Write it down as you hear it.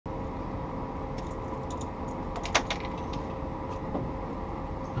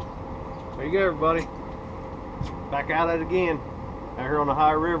you go, everybody. Back at it again, out here on the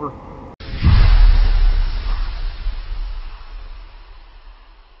high river.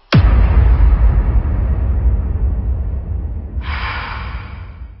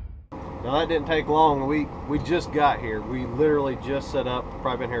 Now that didn't take long. We just got here. We literally just set up,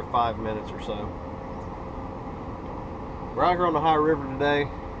 probably been here 5 minutes or so. We're out here on the high river today,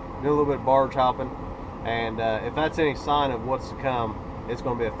 doing a little bit of barge hopping, and if that's any sign of what's to come, it's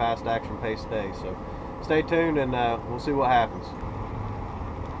going to be a fast action paced day. So stay tuned and we'll see what happens.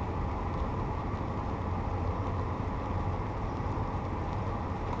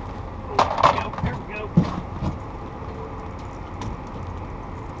 There we go.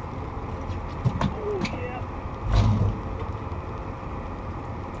 Oh yeah.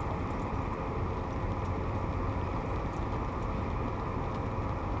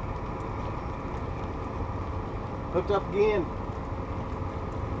 Hooked up again.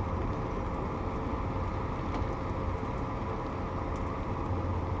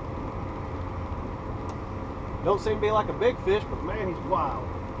 Don't seem to be like a big fish, but man, he's wild.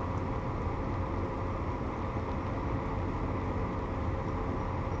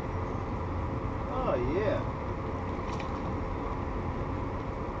 Oh yeah.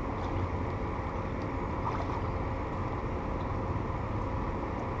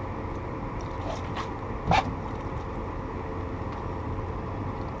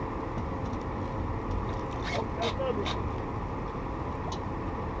 Oh, got another one.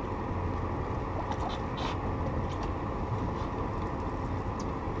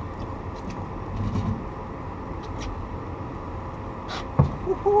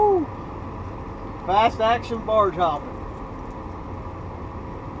 Woohoo! Fast action barge hopping.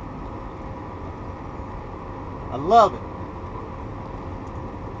 I love it.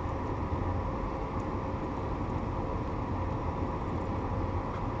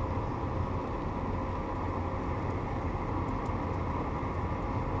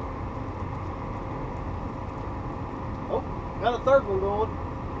 Oh, got a third one going.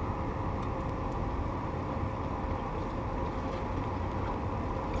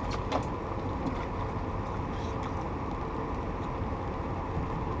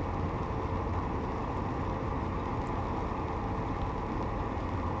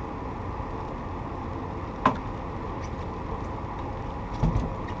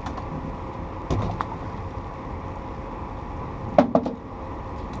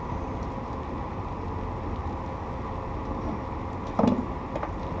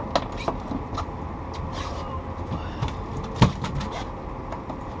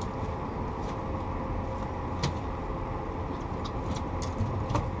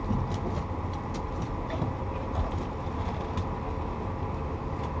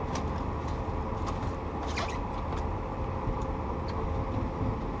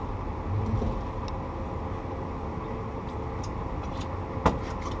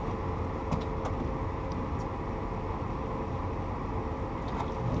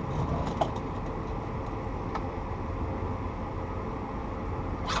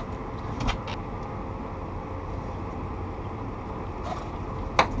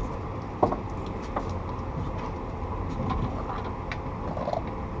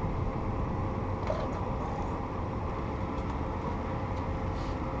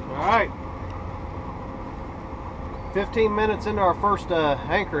 Alright, 15 minutes into our first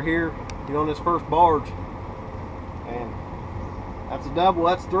anchor here, on this first barge, and that's a double.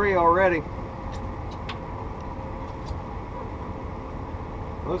 That's 3 already.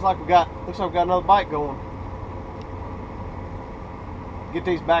 Looks like we got another bite going. Get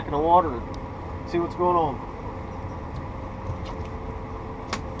these back in the water and see what's going on.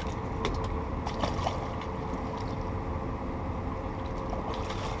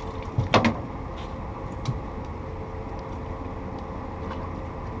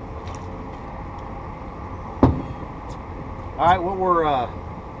 All right, what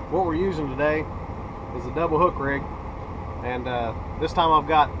we're using today is a double hook rig, and this time I've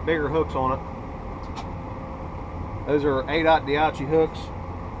got bigger hooks on it. Those are 8/0 Diachi hooks,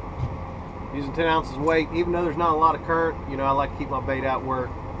 using 10 ounces weight. Even though there's not a lot of current, I like to keep my bait out where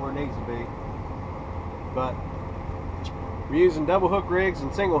it needs to be. But we're using double hook rigs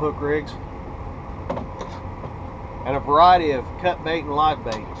and single hook rigs, and a variety of cut bait and live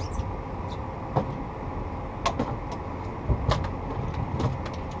bait.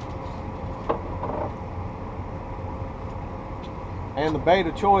 And the bait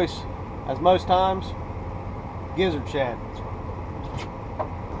of choice, as most times, gizzard shad.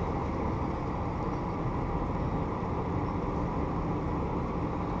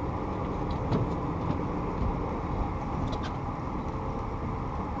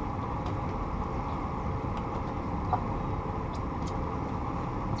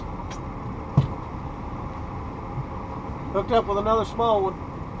 Hooked up with another small one.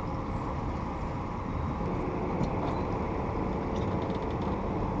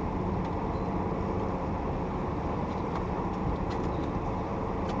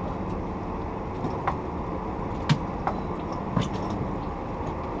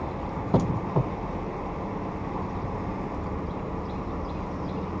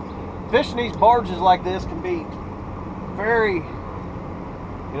 Fishing these barges like this can be very, you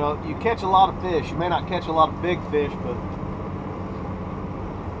know, you catch a lot of fish. You may not catch a lot of big fish, but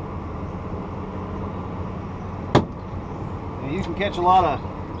you can catch a lot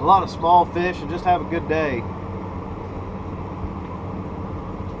of small fish and just have a good day.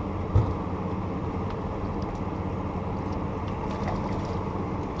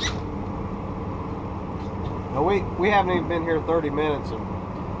 Now we haven't even been here 30 minutes,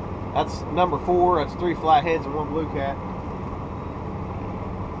 and that's number 4. That's 3 flatheads and 1 blue cat.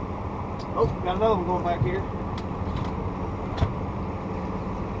 Oh, got another one going back here.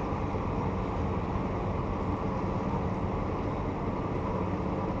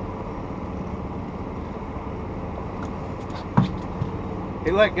 He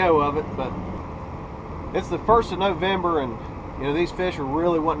let go of it, but it's the 1st of November, and you know these fish are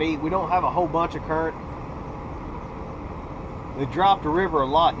really wanting to eat. We don't have a whole bunch of current. They dropped the river a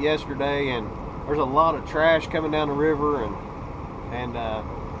lot yesterday, and there's a lot of trash coming down the river, and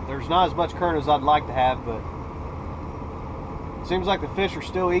there's not as much current as I'd like to have, but it seems like the fish are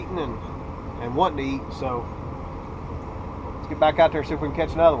still eating and wanting to eat. So let's get back out there and see if we can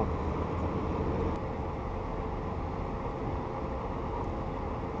catch another one.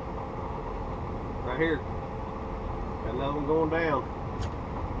 Right here, got another one going down.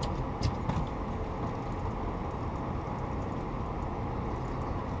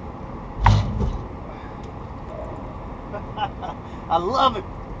 I love it.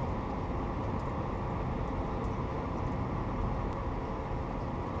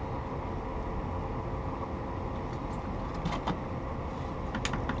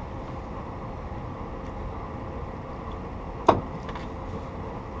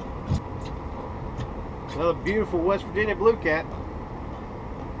 Another beautiful West Virginia blue cat.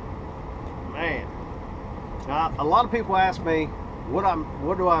 Man. Now, a lot of people ask me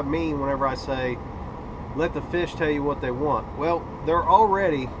what do I mean whenever I say let the fish tell you what they want. Well, they're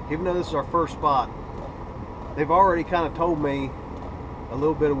already, even though this is our first spot, they've already kind of told me a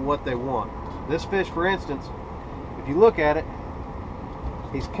little bit of what they want. This fish, for instance, if you look at it,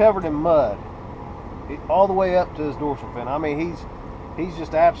 he's covered in mud all the way up to his dorsal fin. I mean, he's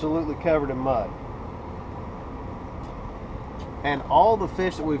just absolutely covered in mud. And all the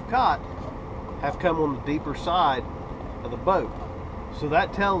fish that we've caught have come on the deeper side of the boat. So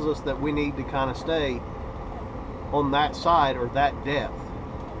that tells us that we need to kind of stay on that side or that depth.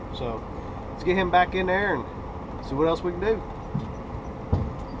 So let's get him back in there and see what else we can do.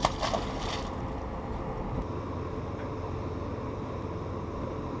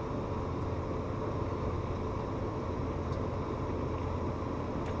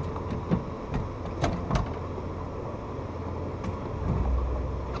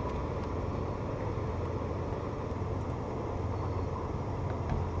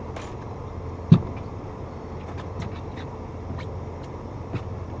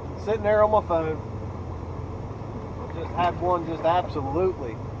 Sitting there on my phone. I just had one just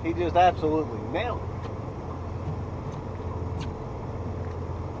absolutely, he just absolutely nailed it.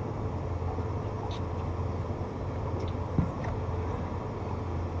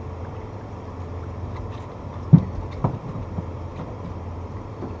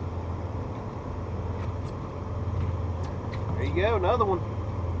 There you go, another one.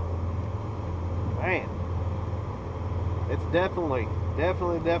 Man, it's definitely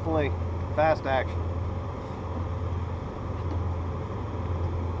fast action.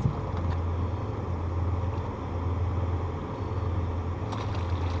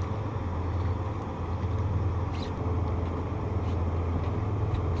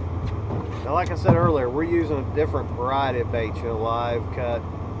 Now, like I said earlier, we're using a different variety of baits, you know, live, cut,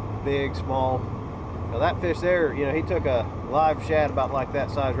 big, small. Now that fish there, you know, he took a live shad about like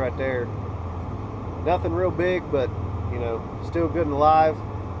that size right there. Nothing real big, but you know, still good and alive.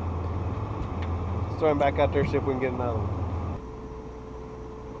 Let's throw him back out there, see if we can get another one.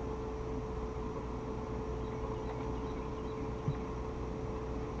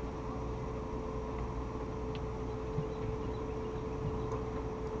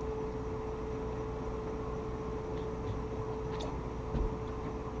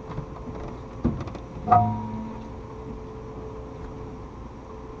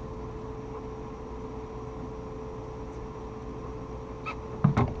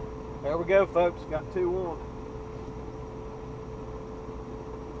 There we go, folks. Got 2 on.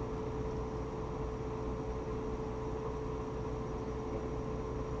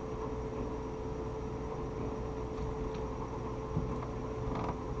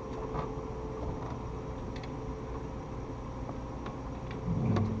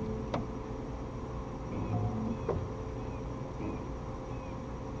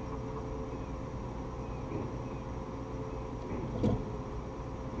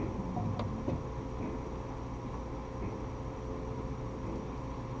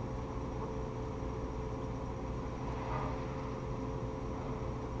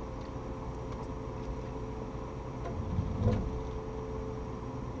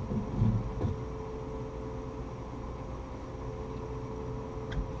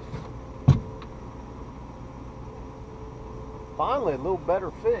 Finally, a little better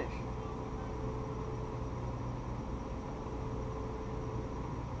fish.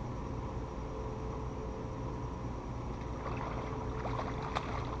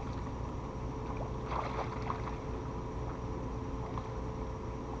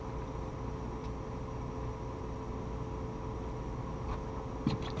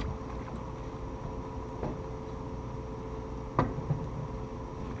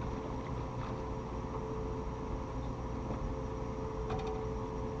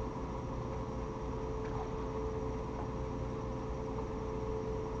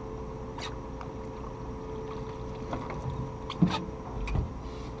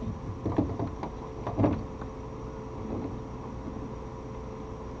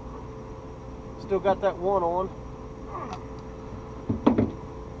 Still got that one on.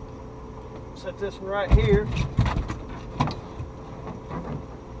 Set this one right here.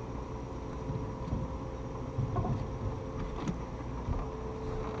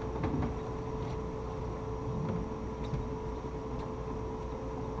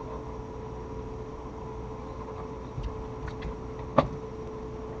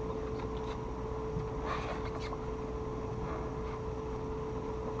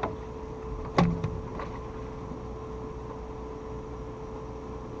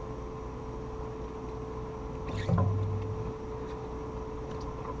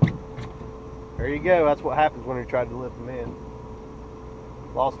 There you go. That's what happens when you try to lift them in.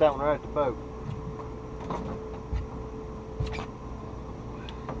 Lost that one right at the boat.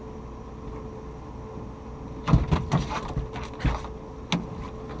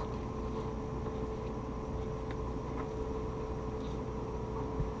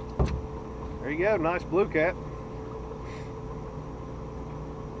 There you go. Nice blue cap.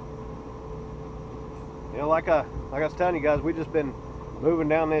 You know, like I was telling you guys, we just been moving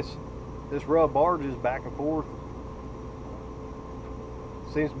down this row of barges back and forth.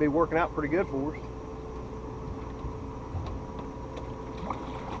 Seems to be working out pretty good for us.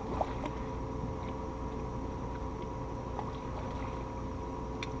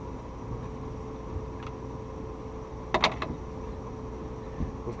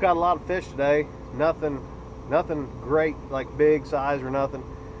 We've caught a lot of fish today. Nothing great, like big size or nothing.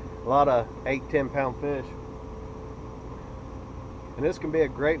 A lot of 8-10 pound fish. And this can be a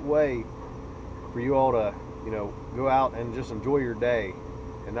great way for you all to, you know, go out and just enjoy your day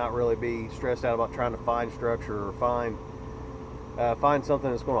and not really be stressed out about trying to find structure or find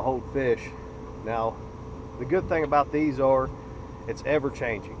something that's going to hold fish. Now, the good thing about these are it's ever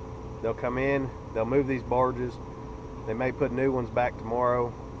changing. They'll come in, they'll move these barges, they may put new ones back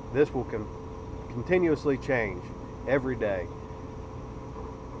tomorrow. This will continuously change every day.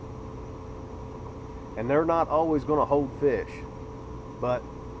 And they're not always going to hold fish, but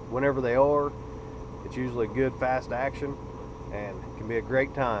whenever they are, it's usually good fast action and it can be a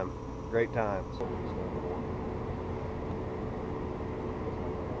great time. Great times.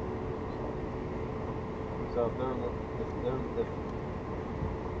 So if they're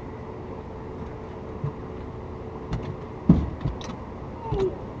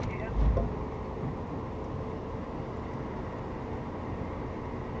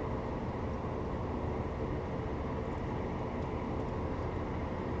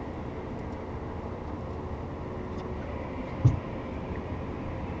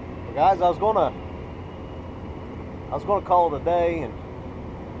guys, I was gonna call it a day, and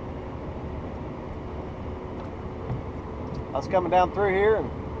I was coming down through here and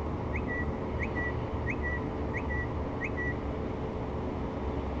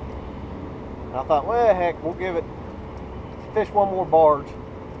I thought, well, heck, we'll fish one more barge.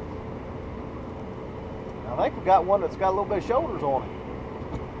 I think we got one that's got a little bit of shoulders on it.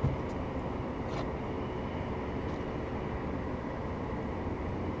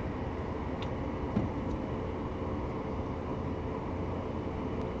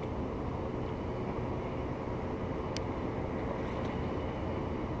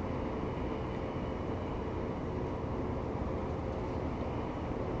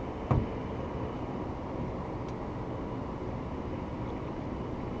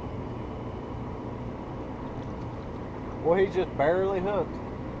 Well, he's just barely hooked.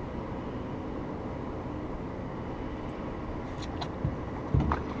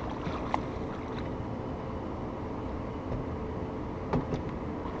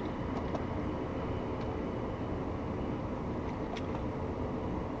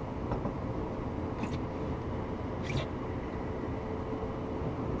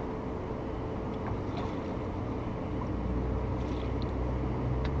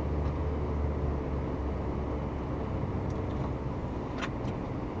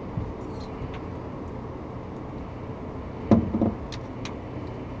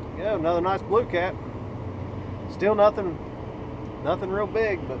 Yeah, another nice blue cap. Still nothing real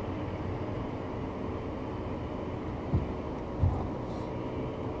big, but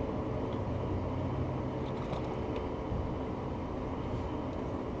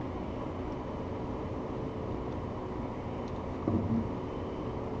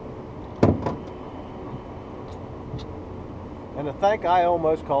and to think I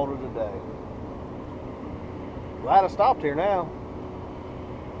almost called it a day. Glad I stopped here now.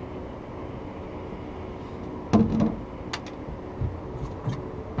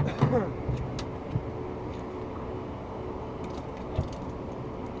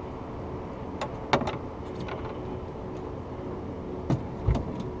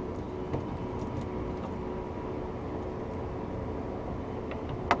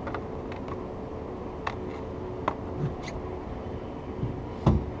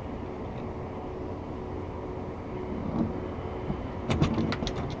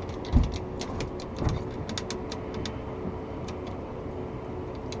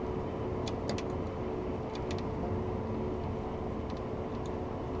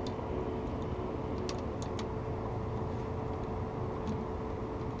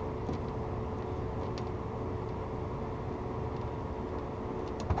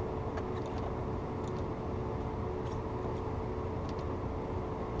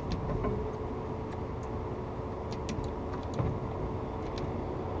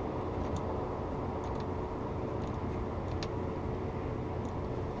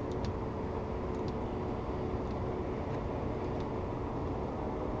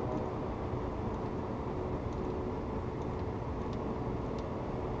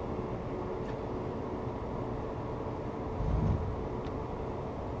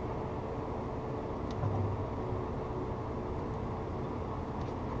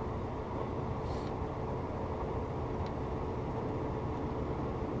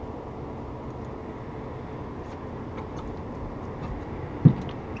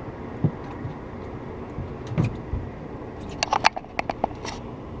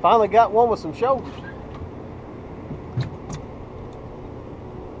 Finally got one with some shoulders.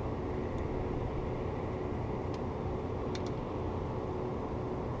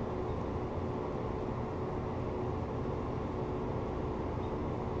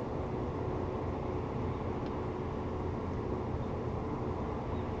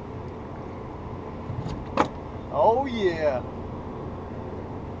 Oh yeah.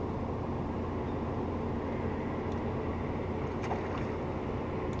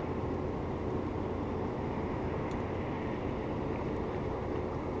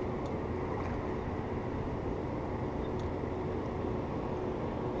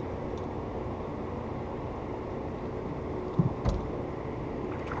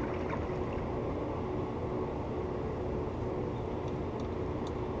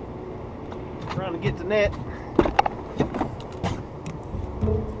 Trying to get the net.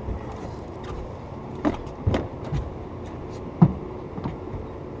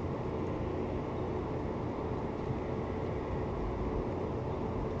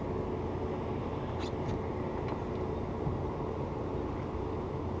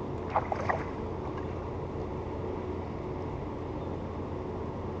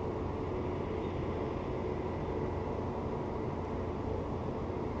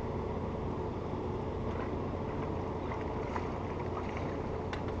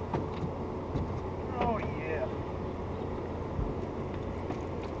 Oh yeah.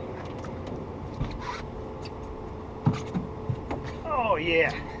 Oh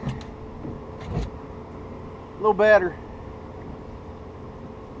yeah. A little better.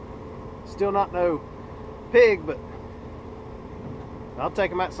 Still not no pig, but I'll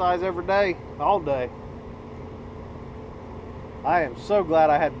take them that size every day, all day. I am so glad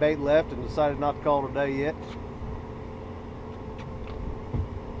I had bait left and decided not to call it a day yet.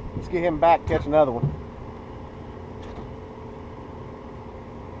 Let's get him back, catch another one.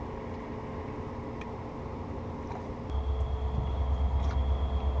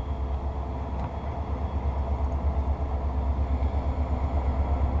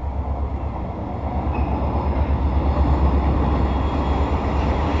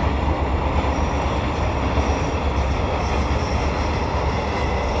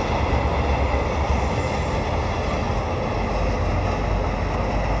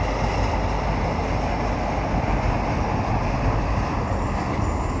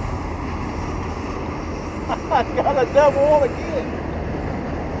 I got a double one again.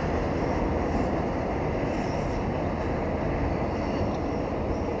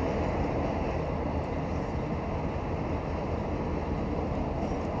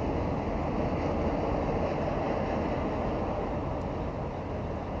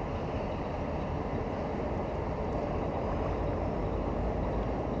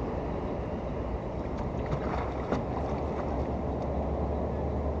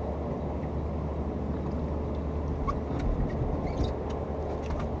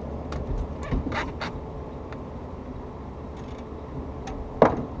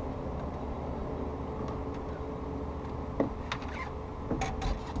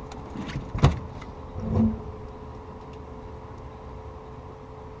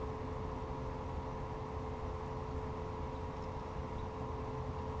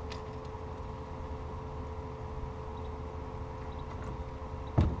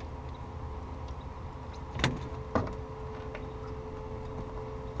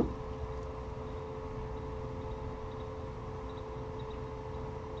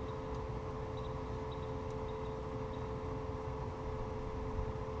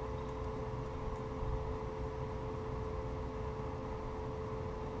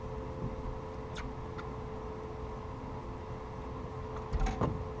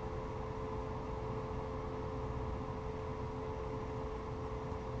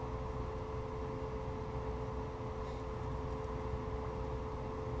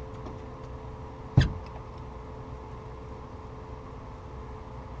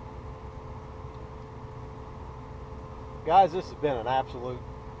 Guys, this has been an absolute...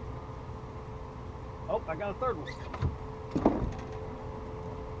 Oh, I got a third one.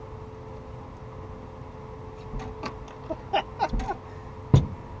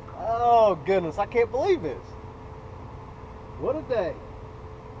 Oh goodness, I can't believe this. What a day.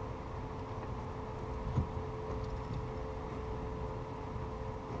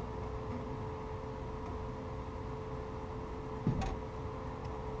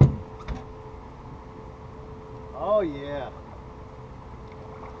 Oh yeah.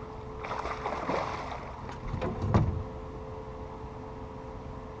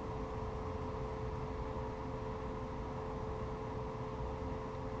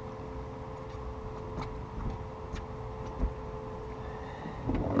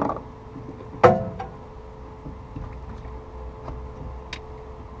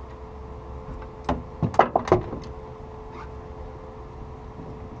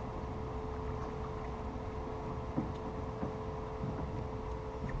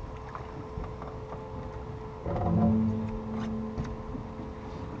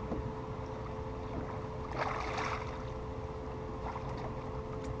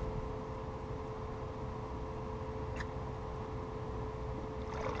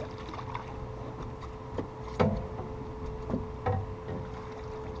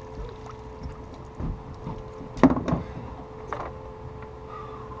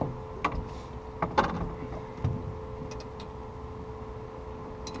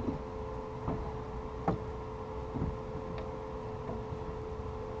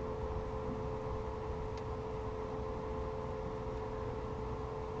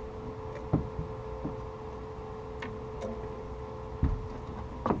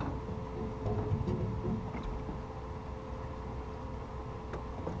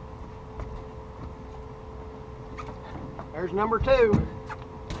 There's number 2.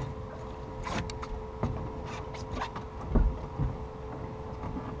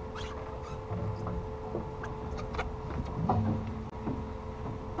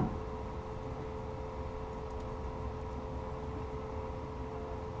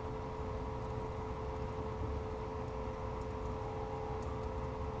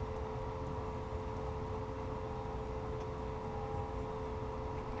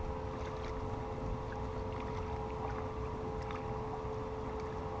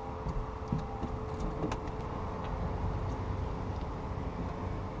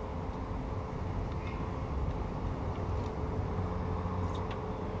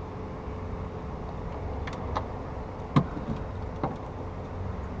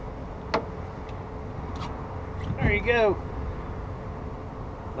 There you go.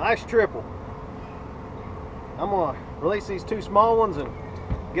 Nice triple. I'm gonna release these 2 small ones and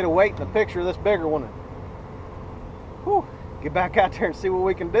get a weight and a picture of this bigger one. And, whew, get back out there and see what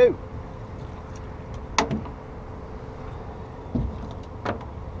we can do.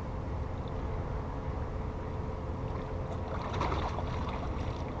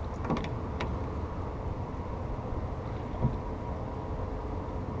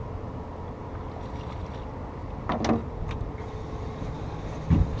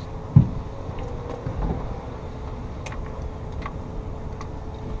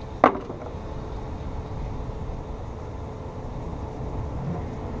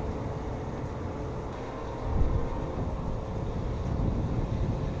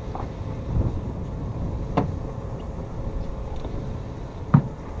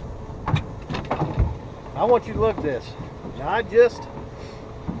 I want you to look at this. Now I just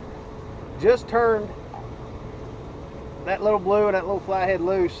turned that little blue and that little flathead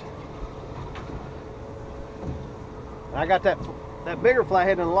loose. And I got that bigger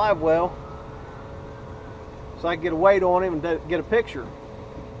flathead in the live well, so I can get a weight on him and get a picture.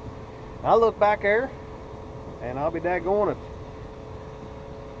 I look back there, and I'll be daggone if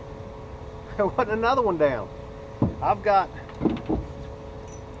there wasn't another one down. I've got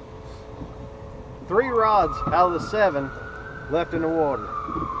 3 rods out of the 7 left in the water.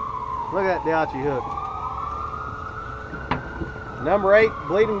 Look at that Diachi hook. Number 8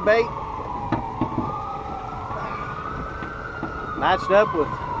 bleeding bait, matched up with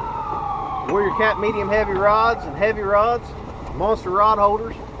Warrior Cat medium heavy rods and heavy rods, monster rod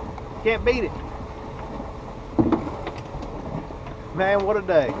holders. Can't beat it. Man, what a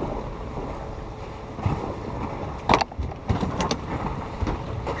day.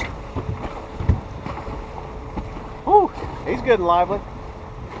 Whew, he's good and lively.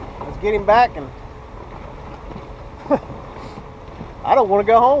 Let's get him back, and I don't want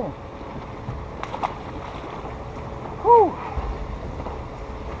to go home. Whew.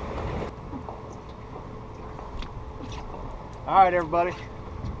 All right, everybody.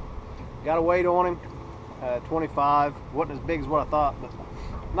 Got a weight on him. 25. Wasn't as big as what I thought, but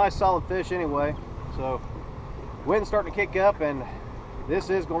nice solid fish anyway. So wind's starting to kick up, and this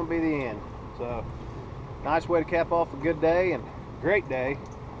is going to be the end. So nice way to cap off a good day and great day.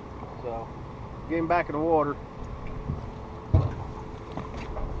 So getting back in the water.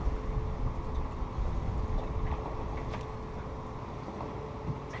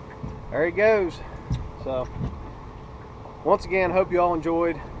 There he goes. So once again, hope you all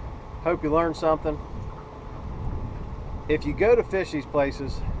enjoyed. Hope you learned something. If you go to fish these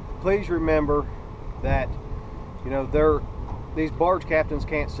places, please remember that, you know, these barge captains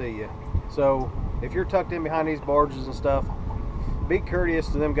can't see you. So if you're tucked in behind these barges and stuff, be courteous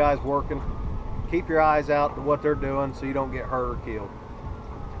to them guys working. Keep your eyes out to what they're doing so you don't get hurt or killed.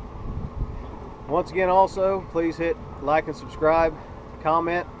 Once again, also, please hit like and subscribe,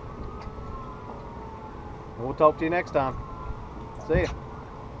 comment, and we'll talk to you next time. See ya.